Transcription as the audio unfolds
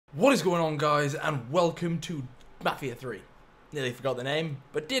What is going on, guys, and welcome to Mafia 3. Nearly forgot the name,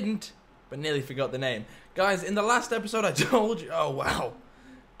 but didn't, but nearly forgot the name. Guys, in the last episode I told you, oh wow,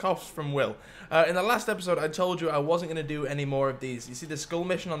 coughs from Will. In the last episode I told you I wasn't going to do any more of these. You see the skull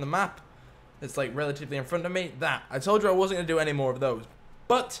mission on the map? It's like relatively in front of me? That. I told you I wasn't going to do any more of those.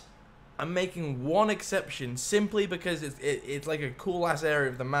 But I'm making one exception simply because it's like a cool ass area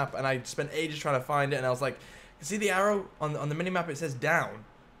of the map and I spent ages trying to find it and I was like, you see the arrow on the minimap? It says down.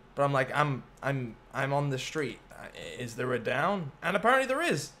 But I'm like, I'm on the street. Is there a down? And apparently there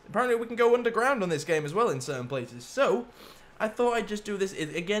is. Apparently we can go underground on this game as well in certain places. So I thought I'd just do this.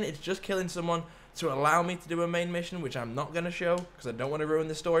 Again, it's just killing someone to allow me to do a main mission, which I'm not going to show because I don't want to ruin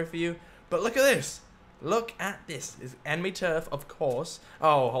the story for you. But look at this. Look at this. It's enemy turf, of course.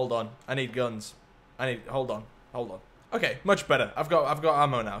 Oh, hold on. I need guns. Hold on. Okay, much better. I've got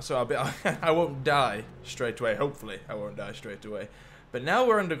ammo now, so I won't die straight away. Hopefully, I won't die straight away. But now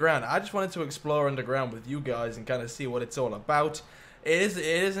we're underground. I just wanted to explore underground with you guys and kind of see what it's all about. It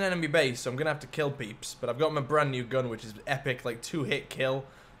is an enemy base, so I'm gonna have to kill peeps. But I've got my brand new gun, which is epic, like 2-hit kill.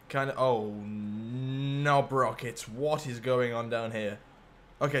 Kind of. Oh, knob rockets. What is going on down here?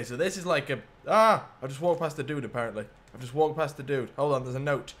 Okay, so this is like a... I just walked past the dude, apparently. I've just walked past the dude. Hold on, there's a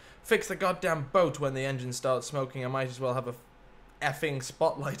note. Fix the goddamn boat when the engine starts smoking. I might as well have a effing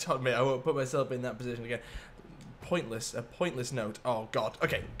spotlight on me. I won't put myself in that position again. A pointless note. Oh, God.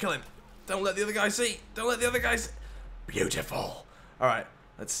 Okay, kill him. Don't let the other guy see. Don't let the other guy see. Beautiful. All right,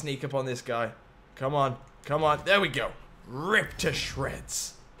 let's sneak up on this guy. Come on. Come on. There we go. Rip to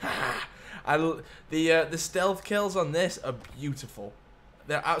shreds. The stealth kills on this are beautiful.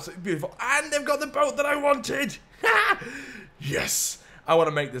 They're absolutely beautiful. And they've got the boat that I wanted. Yes. I want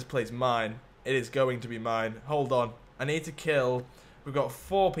to make this place mine. It is going to be mine. Hold on. I need to kill... We've got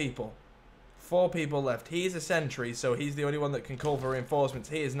 4 people. 4 people left. He's a sentry, so he's the only one that can call for reinforcements.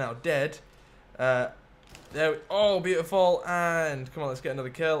 He is now dead. There. Oh, beautiful. And come on, let's get another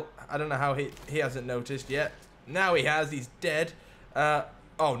kill. I don't know how he hasn't noticed yet. Now he has. He's dead. Oh,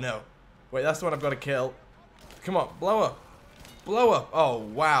 no. Wait, that's the one I've got to kill. Come on, blow up. Blow up. Oh,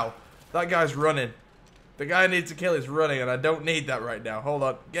 wow. That guy's running. The guy I need to kill is running, and I don't need that right now. Hold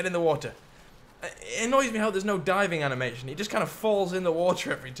on. Get in the water. It annoys me how there's no diving animation. He just kind of falls in the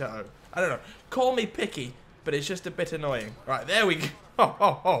water every time. I don't know. Call me picky, but it's just a bit annoying. Right, there we go.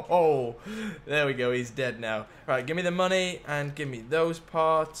 Oh. There we go. He's dead now. Right, give me the money and give me those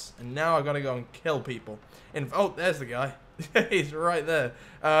parts. And now I gotta go and kill people. Oh, there's the guy. He's right there.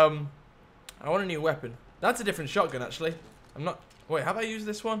 I want a new weapon. That's a different shotgun, actually. I'm not... Wait, have I used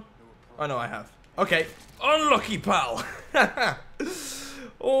this one? Oh, no, I have. Okay. Unlucky, pal.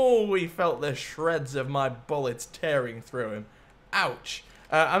 Oh, he felt the shreds of my bullets tearing through him. Ouch.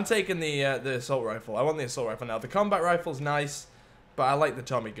 I'm taking the assault rifle. I want the assault rifle now. The combat rifle's nice, but I like the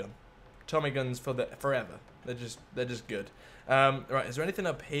Tommy gun. Tommy guns forever. They're just good. Right, is there anything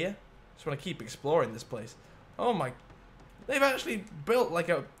up here? Just want to keep exploring this place. Oh my... They've actually built like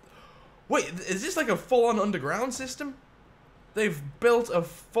a... Wait, is this like a full-on underground system? They've built a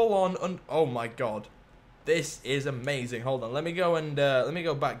full-on... Oh my god. This is amazing. Hold on, let me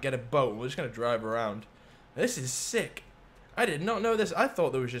go back, get a boat. We're just gonna drive around. This is sick. I did not know this. I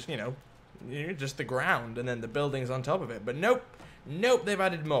thought there was just, just the ground and then the buildings on top of it. But nope. Nope, they've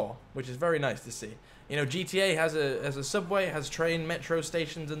added more, which is very nice to see. You know, GTA has a subway, has train, metro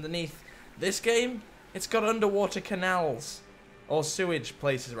stations underneath. This game, it's got underwater canals or sewage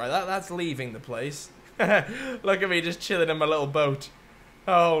places, right? That's leaving the place. Look at me just chilling in my little boat.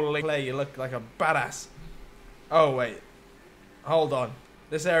 Holy Clay, you look like a badass. Oh, wait. Hold on.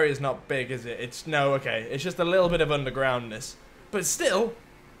 This area's not big, is it? No, okay. It's just a little bit of undergroundness. But still,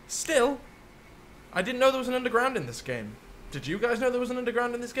 I didn't know there was an underground in this game. Did you guys know there was an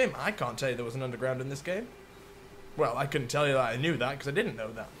underground in this game? I can't tell you there was an underground in this game. Well, I couldn't tell you that I knew that, because I didn't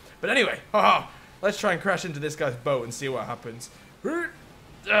know that. But anyway, let's try and crash into this guy's boat and see what happens.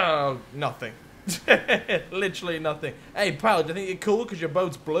 Oh, nothing. Literally nothing. Hey, pal, do you think you're cool because your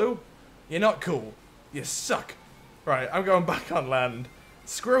boat's blue? You're not cool. You suck. Right, I'm going back on land.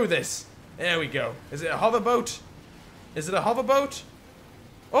 Screw this. There we go. Is it a hoverboat? Is it a hoverboat?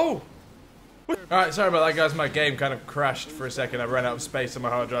 Oh! Alright, sorry about that, guys. My game kind of crashed for a second. I ran out of space on my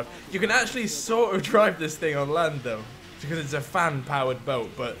hard drive. You can actually sort of drive this thing on land, though. Because it's a fan-powered boat,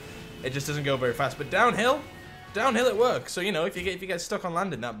 but it just doesn't go very fast. But downhill it works. So, if you get stuck on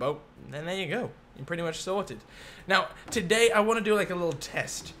land in that boat, then there you go. You're pretty much sorted. Now, today I want to do like a little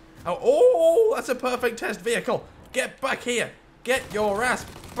test. Oh, that's a perfect test vehicle. Get back here. Get your ass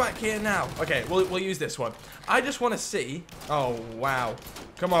back here now. Okay, we'll use this one. I just want to see... Oh, wow.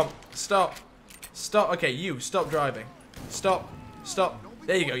 Come on. Stop. Stop. Okay, you. Stop driving. Stop. Stop.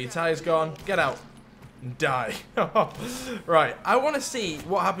 There you go, your tire's gone. Get out. And die. Right, I want to see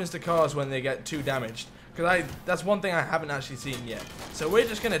what happens to cars when they get too damaged. Because that's one thing I haven't actually seen yet. So we're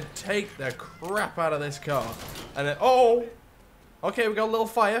just going to take the crap out of this car. And then, oh! Okay, we got a little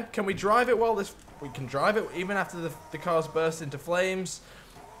fire. Can we drive it while this... We can drive it even after the car's burst into flames.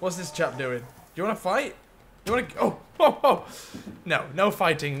 What's this chap doing? Do you want to fight? You want to... Oh, oh, oh! No, no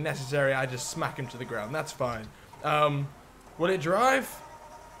fighting necessary. I just smack him to the ground. That's fine. Will it drive?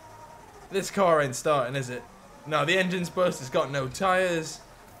 This car ain't starting, is it? No, the engine's burst. It's got no tires.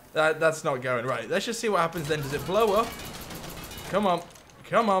 That's not going right. Let's just see what happens then. Does it blow up? Come on.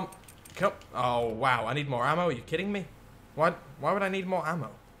 Come on. Come. Oh, wow. I need more ammo. Are you kidding me? Why would I need more ammo?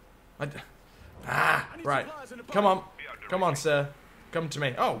 Right. Come on. Come on, sir. Come to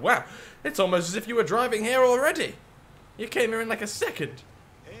me. Oh, wow. It's almost as if you were driving here already. You came here in like a second.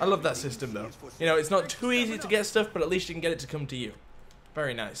 I love that system, though. You know, it's not too easy to get stuff, but at least you can get it to come to you.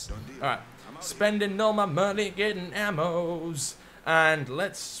 Very nice. Alright. Spending all my money getting ammos. And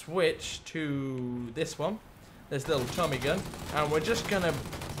let's switch to this one. This little Tommy gun. And we're just going to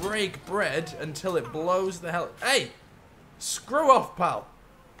break bread until it blows the hell... Hey! Screw off, pal.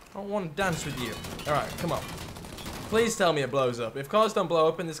 I don't want to dance with you. Alright, come on. Please tell me it blows up. If cars don't blow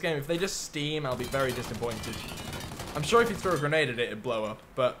up in this game, if they just steam, I'll be very disappointed. I'm sure if you throw a grenade at it, it'd blow up,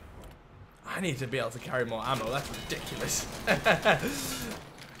 but I need to be able to carry more ammo. That's ridiculous.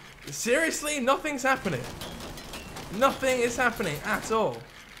 Seriously? Nothing's happening. Nothing is happening at all.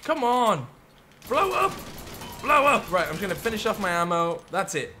 Come on. Blow up. Blow up. Right, I'm going to finish off my ammo.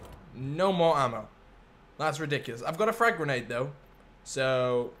 That's it. No more ammo. That's ridiculous. I've got a frag grenade, though.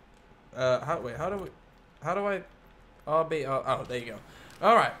 So, how do I... RB... Oh, there you go.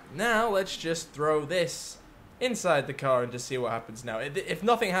 Alright, now let's just throw this inside the car and just see what happens now. If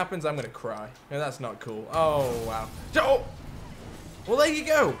nothing happens, I'm going to cry. No, that's not cool. Oh, wow. Oh! Well, there you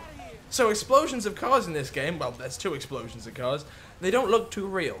go. So, explosions of cars in this game, well, there's 2 explosions of cars. They don't look too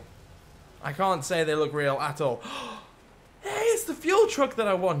real. I can't say they look real at all. Hey, it's the fuel truck that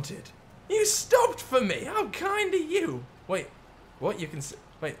I wanted. You stopped for me. How kind of you. Wait, what? You can...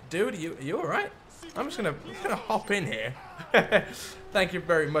 Wait, dude, are you alright? I'm just gonna hop in here. Thank you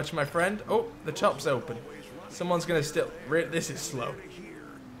very much, my friend. Oh, the top's open. Someone's gonna still... This is slow.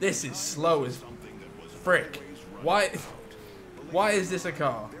 This is slow as frick. Why is this a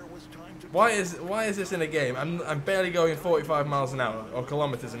car? Why is this in a game? I'm barely going 45 miles an hour or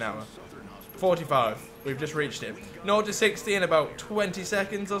kilometers an hour. 45. We've just reached it. 0 to 60 in about 20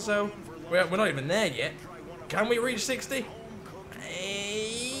 seconds or so. We're not even there yet. Can we reach 60?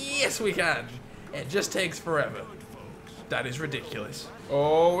 Yes, we can. It just takes forever. That is ridiculous.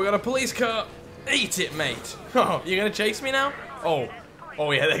 Oh, we got a police car. Eat it, mate. Oh, you're gonna chase me now? Oh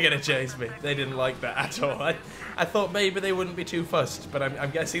yeah, they're gonna chase me. They didn't like that at all. I thought maybe they wouldn't be too fussed, but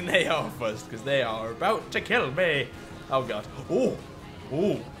I'm guessing they are fussed because they are about to kill me. Oh god.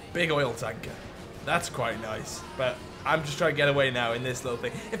 Oh, big oil tanker. That's quite nice. But I'm just trying to get away now in this little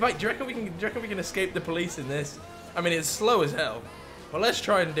thing. In fact, do you reckon we can escape the police in this? I mean, it's slow as hell. Well, let's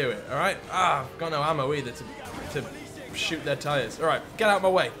try and do it, alright? I've got no ammo either to shoot their tires. Alright, get out of my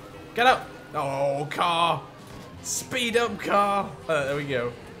way. Get out! Oh, car! Speed up, car! There we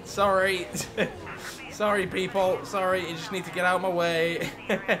go. Sorry. Sorry, people. Sorry, you just need to get out of my way.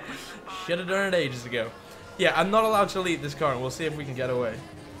 Should have done it ages ago. Yeah, I'm not allowed to leave this car, and we'll see if we can get away.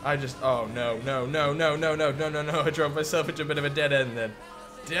 Oh, no. I drove myself into a bit of a dead end then.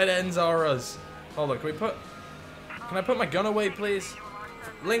 Dead ends are us. Hold on, can I put my gun away, please?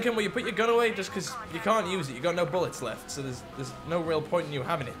 Lincoln, will you put your gun away? Just because you can't use it. You got no bullets left, so there's no real point in you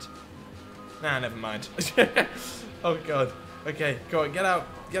having it. Nah, never mind. Oh, God. Okay, go on, get out.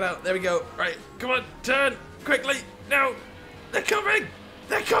 Get out. There we go. Right, come on, turn. Quickly. No. They're coming.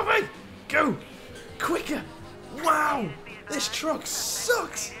 They're coming. Go. Quicker. Wow. This truck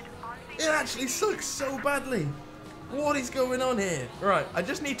sucks. It actually sucks so badly. What is going on here? Right, I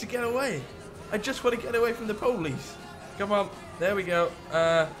just need to get away. I just want to get away from the police. Come on. There we go.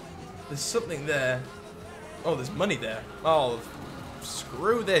 There's something there. Oh, there's money there. Oh,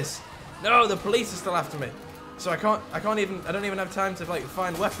 screw this. No, the police are still after me. So I don't even have time to like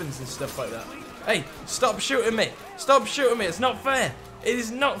find weapons and stuff like that. Hey, stop shooting me. Stop shooting me. It's not fair. It is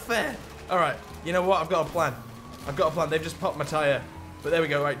not fair. All right. You know what? I've got a plan. I've got a plan. They've just popped my tire. But there we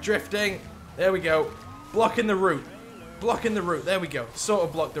go. Right, drifting. There we go. Blocking the route. Blocking the route. There we go. Sort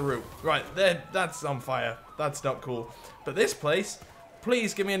of blocked the route. Right, there. That's on fire. That's not cool. But this place,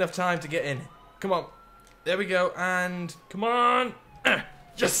 please give me enough time to get in. Come on. There we go. And come on.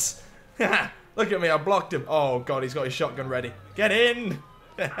 Yes. Look at me. I blocked him. Oh, God. He's got his shotgun ready. Get in.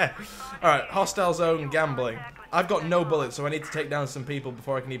 All right. Hostile zone gambling. I've got no bullets, so I need to take down some people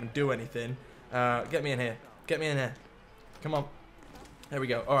before I can even do anything. Get me in here. Get me in here. Come on. There we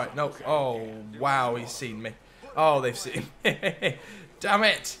go. Alright, no. Oh, wow, he's seen me. Oh, they've seen me. Damn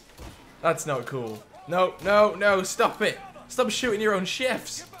it. That's not cool. No, no, no, stop it. Stop shooting your own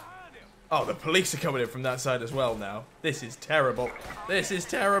chefs. Oh, the police are coming in from that side as well now. This is terrible. This is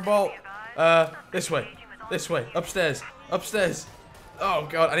terrible. This way. This way. Upstairs. Upstairs. Oh,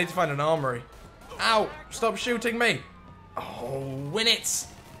 God, I need to find an armory. Ow, stop shooting me. Oh, win it.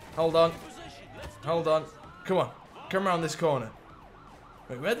 Hold on. Hold on. Come on. Come around this corner.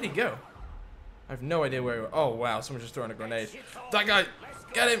 Wait, where did he go? I have no idea where he was. Oh, wow, someone's just throwing a grenade. That guy.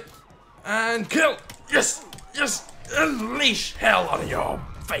 Get him. And kill. Yes. Yes. Unleash hell on your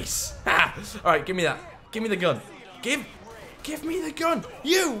face. Alright, give me that. Give me the gun. Give me the gun.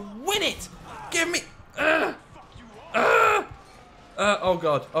 You win it. Give me. Oh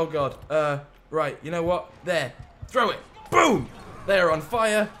god. Oh god. Right. You know what? There. Throw it. Boom. They're on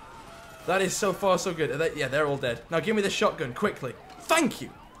fire. That is so far so good. Yeah, they're all dead. Now give me the shotgun quickly. Thank you.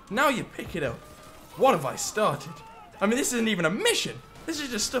 Now you pick it up. What have I started? I mean, this isn't even a mission. This is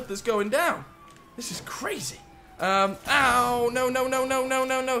just stuff that's going down. This is crazy. Ow, no, no, no, no, no,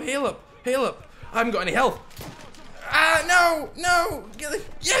 no, no, heal up, heal up. I haven't got any health. No, no,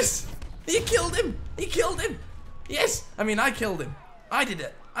 yes, you killed him, he killed him. Yes, I mean, I killed him. I did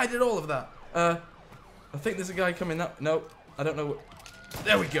it, I did all of that. I think there's a guy coming up. No, I don't know what.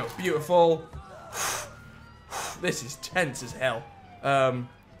 There we go, beautiful. This is tense as hell.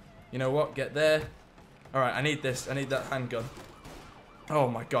 You know what, get there. All right, I need this, I need that handgun. Oh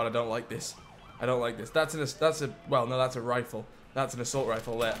my god, I don't like this. I don't like this. That's well, no, that's a rifle. That's an assault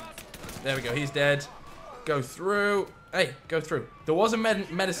rifle there. There we go. He's dead. Go through. Hey, go through. There was a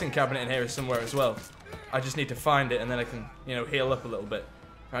medicine cabinet in here somewhere as well. I just need to find it and then I can, you know, heal up a little bit.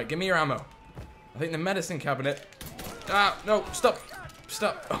 All right, give me your ammo. I think the medicine cabinet. Ah, no, stop.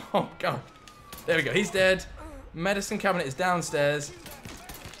 Stop. Oh, God. There we go. He's dead. Medicine cabinet is downstairs.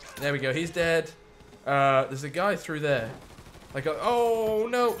 There we go. He's dead. There's a guy through there. Like, oh,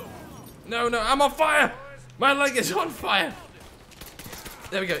 no. No, no, I'm on fire! My leg is on fire!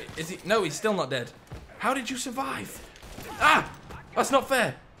 There we go. Is he? No, he's still not dead. How did you survive? Ah! That's not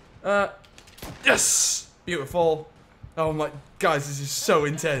fair. Yes! Beautiful. Oh my, guys, this is so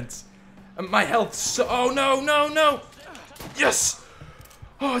intense. And my health's so, oh no, no, no! Yes!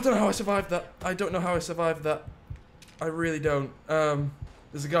 Oh, I don't know how I survived that. I don't know how I survived that. I really don't.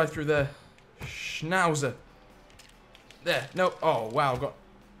 There's a guy through there. Schnauzer. There, no, oh wow,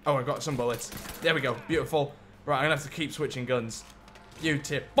 Oh, I got some bullets. There we go. Beautiful. Right, I'm going to have to keep switching guns.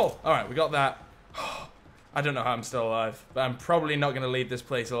 Beautiful. Alright, we got that. I don't know how I'm still alive, but I'm probably not going to leave this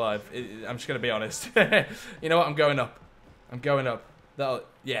place alive. I'm just going to be honest. You know what? I'm going up. I'm going up.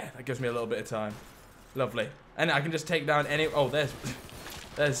 Yeah, that gives me a little bit of time. Lovely. And I can just take down any... Oh,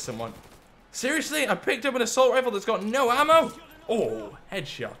 there's someone. Seriously? I picked up an assault rifle that's got no ammo? Oh,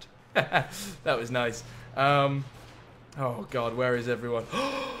 headshot. That was nice. Oh god, where is everyone?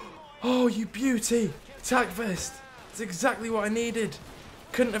 Oh, you beauty! Tac vest! It's exactly what I needed.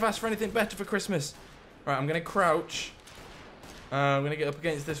 Couldn't have asked for anything better for Christmas. Right, I'm gonna crouch. I'm gonna get up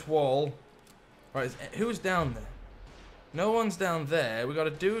against this wall. Right, who's down there? No one's down there. We got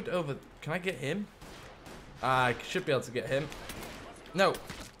a dude over. Can I get him? I should be able to get him. No,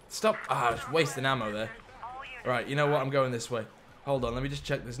 stop! I was wasting ammo there. Right, you know what? I'm going this way. Hold on, let me just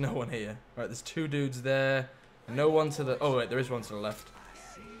check. There's no one here. Right, there's two dudes there. No one to the... Oh, wait, there is one to the left.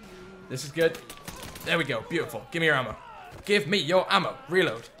 This is good. There we go. Beautiful. Give me your ammo. Give me your ammo.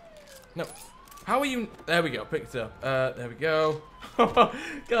 Reload. No. How are you... There we go. Picked it up. There we go.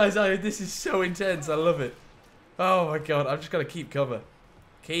 Guys, this is so intense. I love it. Oh, my God. I've just got to keep cover.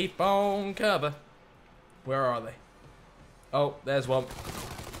 Keep on cover. Where are they? Oh, there's one.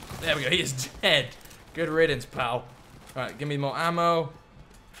 There we go. He is dead. Good riddance, pal. All right, give me more ammo.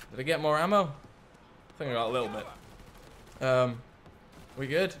 Did I get more ammo? I think I got a little bit. We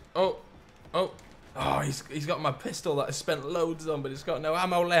good? Oh, he's got my pistol that I spent loads on, but it's got no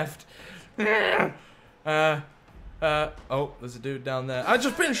ammo left. Oh, there's a dude down there. I've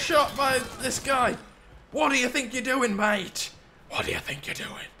just been shot by this guy. What do you think you're doing, mate? What do you think you're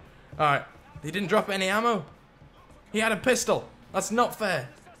doing? All right, he didn't drop any ammo. He had a pistol. That's not fair.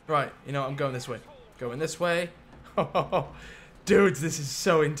 Right, you know what? I'm going this way. Going this way. Dudes, this is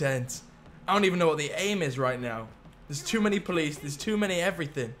so intense. I don't even know what the aim is right now. There's too many police. There's too many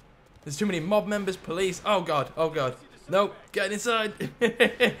everything. There's too many mob members, police. Oh, God. Oh, God. Nope. Get inside.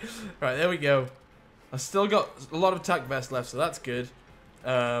 Right, there we go. I've still got a lot of tac vest left, so that's good.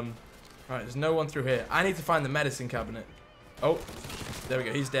 Right, there's no one through here. I need to find the medicine cabinet. Oh, there we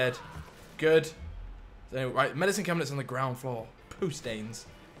go. He's dead. Good. So, right, medicine cabinets on the ground floor. Poo stains.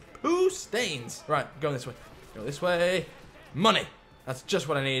 Poo stains. Right, going this way. Go this way. Money. That's just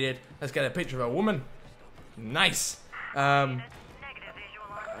what I needed. Let's get a picture of a woman. Nice. Oh,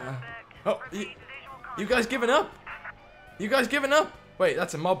 you guys giving up? You guys giving up? Wait,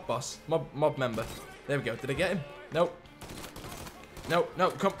 that's a mob boss. Mob member. There we go. Did I get him? Nope. Nope,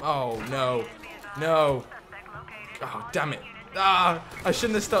 no, come. Oh, no. No. Oh, damn it. Ah, I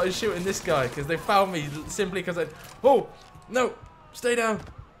shouldn't have started shooting this guy because they found me simply because I. Oh, no. Stay down.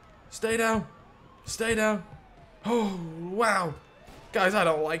 Stay down. Stay down. Oh, wow. Guys, I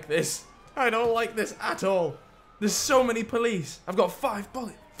don't like this. I don't like this at all. There's so many police. I've got 5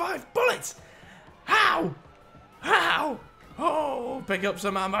 bullets. 5 bullets. How? How? Oh, pick up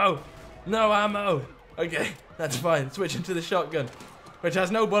some ammo. No ammo. Okay, that's fine. Switching to the shotgun, which has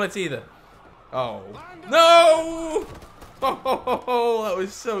no bullets either. Oh. No! Oh, that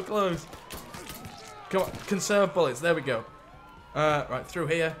was so close. Come on, conserve bullets. There we go. Right, through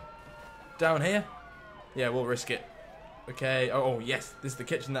here. Down here. Yeah, we'll risk it. Okay. Oh, yes. This is the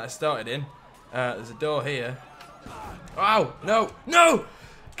kitchen that I started in. There's a door here. Ow! No! No!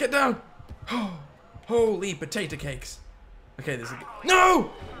 Get down! Oh, holy potato cakes. Okay, there's a...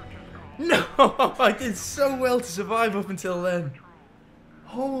 No! No! I did so well to survive up until then.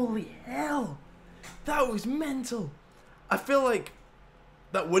 Holy hell! That was mental. I feel like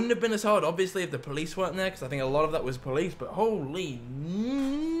that wouldn't have been as hard, obviously, if the police weren't there, because I think a lot of that was police, but holy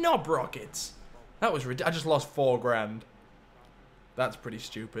knob rockets. That was ridiculous. I just lost 4 grand. That's pretty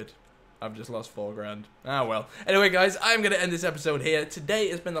stupid. I've just lost 4 grand. Ah, well. Anyway, guys, I'm going to end this episode here. Today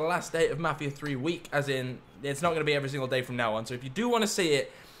has been the last day of Mafia 3 week, as in, it's not going to be every single day from now on. So if you do want to see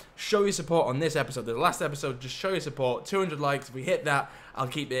it, show your support on this episode. The last episode, just show your support. 200 likes. If we hit that, I'll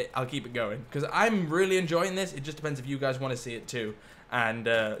keep it going. Because I'm really enjoying this. It just depends if you guys want to see it too. And,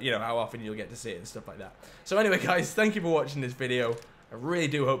 you know, how often you'll get to see it and stuff like that. So anyway, guys, thank you for watching this video. I really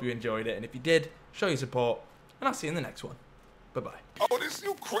do hope you enjoyed it. And if you did, show your support. And I'll see you in the next one. Bye-bye. Oh, this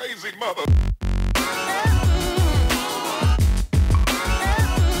you crazy mother.